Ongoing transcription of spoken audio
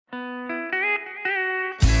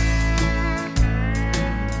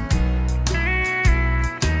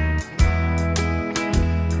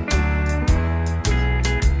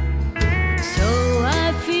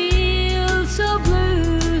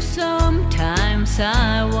Sometimes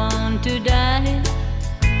I want to die,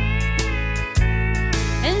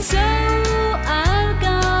 and so I've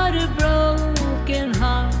got a broken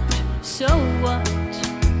heart, so what?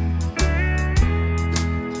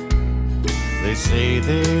 They say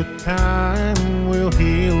that time will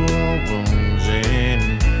heal all wounds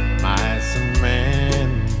in mice and men,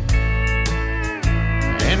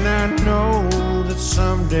 and I know that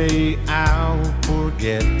someday I'll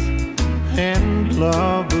forget and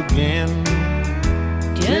love again.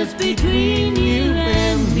 Just between you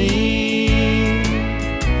and me,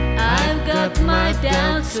 I've got my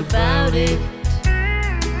doubts about it.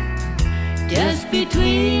 Just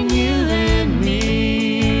between you and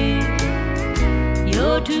me,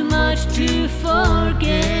 you're too much to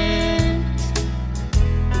forget.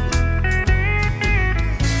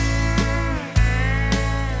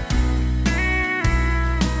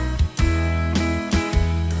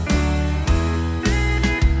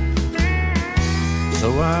 So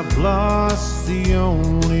I've lost the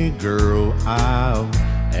only girl I've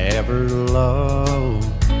ever loved,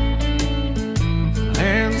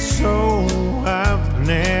 and so I've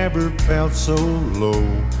never felt so low.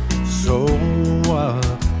 So what?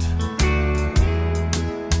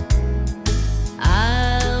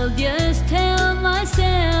 I'll just tell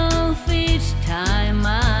myself each time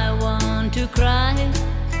I want to cry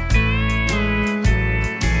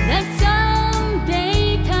that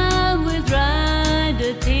someday time will dry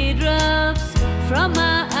the teardrops from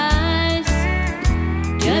my eyes.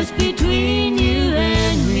 Just between you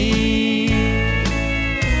and me,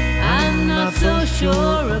 I'm not so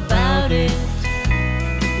sure about it.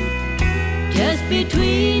 Just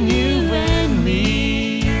between you and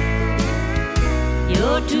me,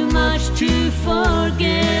 you're too much to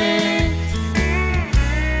forget.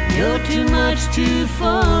 You're too much to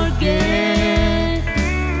forget.